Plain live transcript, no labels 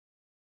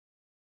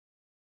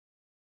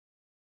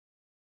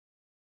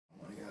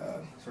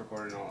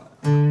recording all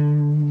that.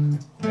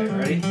 Okay,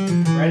 ready?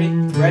 Ready?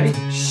 Ready?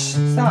 Shh!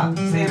 Stop!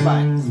 Stand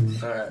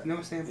by. Alright.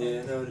 No, stand by.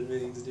 Yeah, I know what it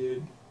means,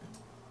 dude.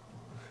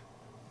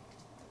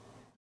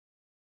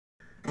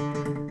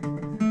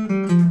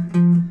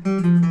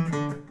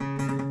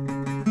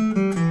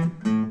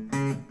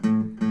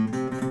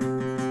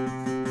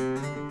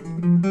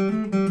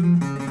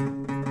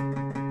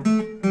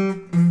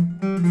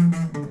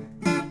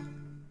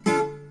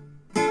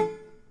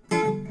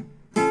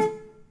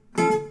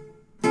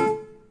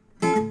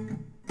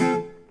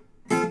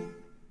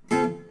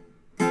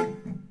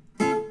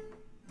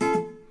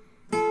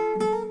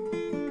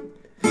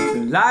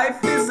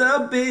 Life is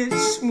a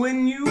bitch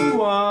when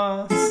you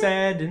are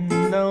sad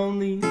and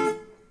lonely,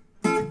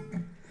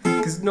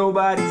 'cause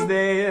nobody's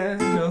there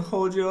to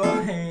hold your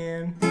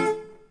hand.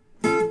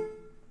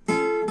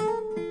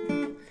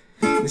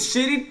 The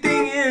shitty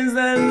thing is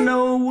that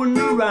no one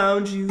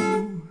around you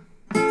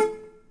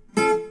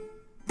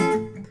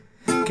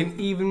can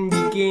even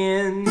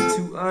begin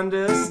to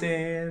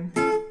understand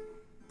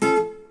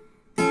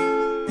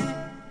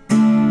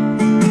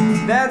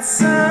that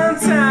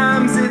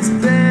sometimes it's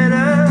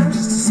better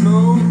just to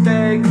smoke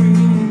that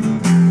green,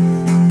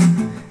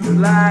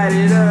 light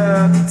it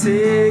up,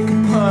 take a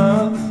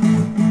puff,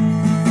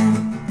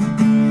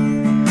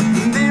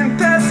 and then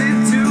pass it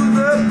to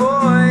the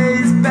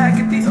boys back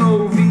at the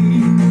OV,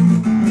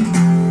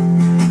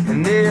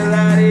 and they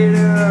light it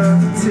up,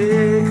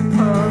 take a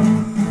puff.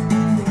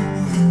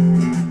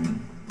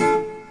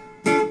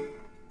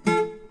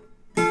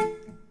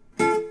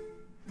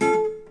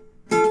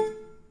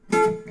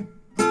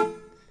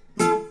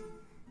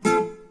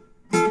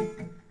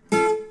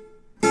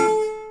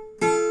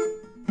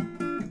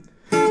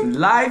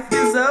 Life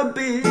is a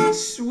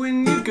bitch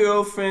when your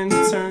girlfriend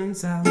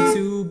turns out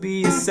to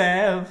be a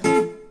sav,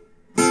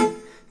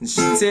 and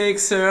she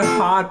takes her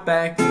heart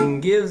back and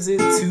gives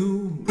it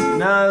to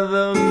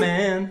another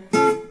man.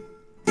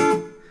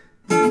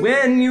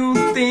 When you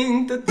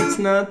think that there's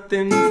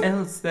nothing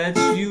else that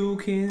you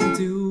can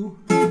do,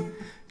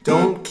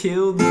 don't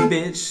kill the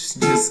bitch,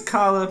 just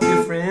call up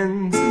your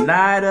friends and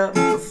light up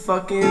a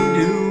fucking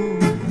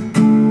dude.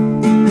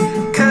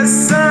 'Cause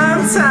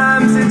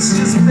sometimes it's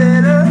just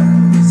better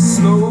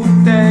smoke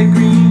that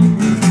green,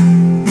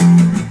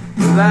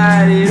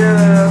 light it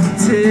up,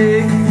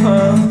 take a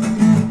puff,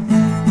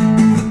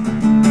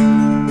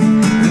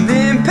 and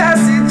then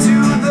pass it to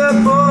the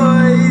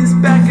boys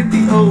back at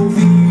the OV,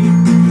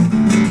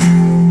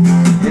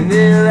 and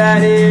they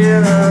light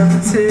it up,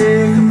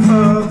 take a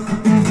puff.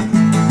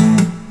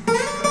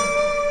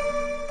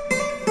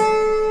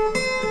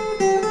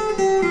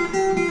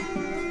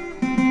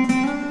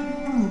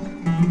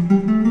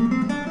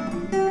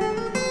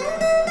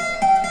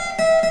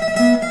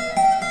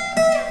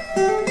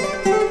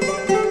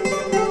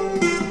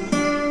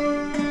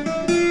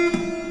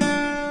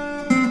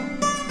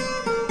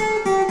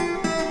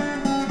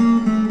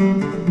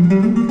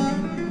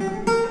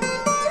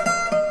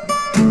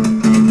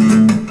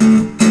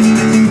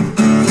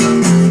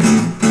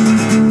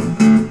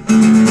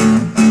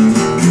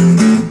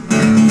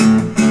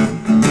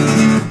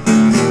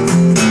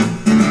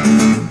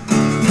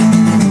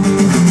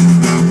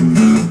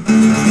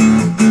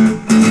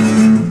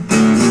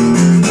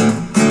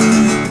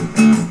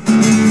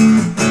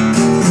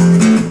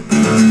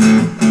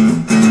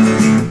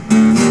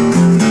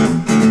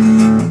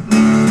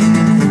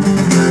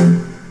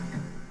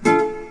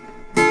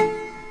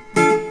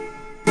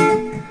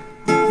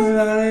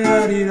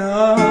 La-di-da-di-da,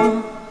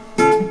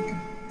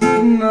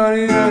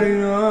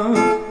 la-di-da-di-da.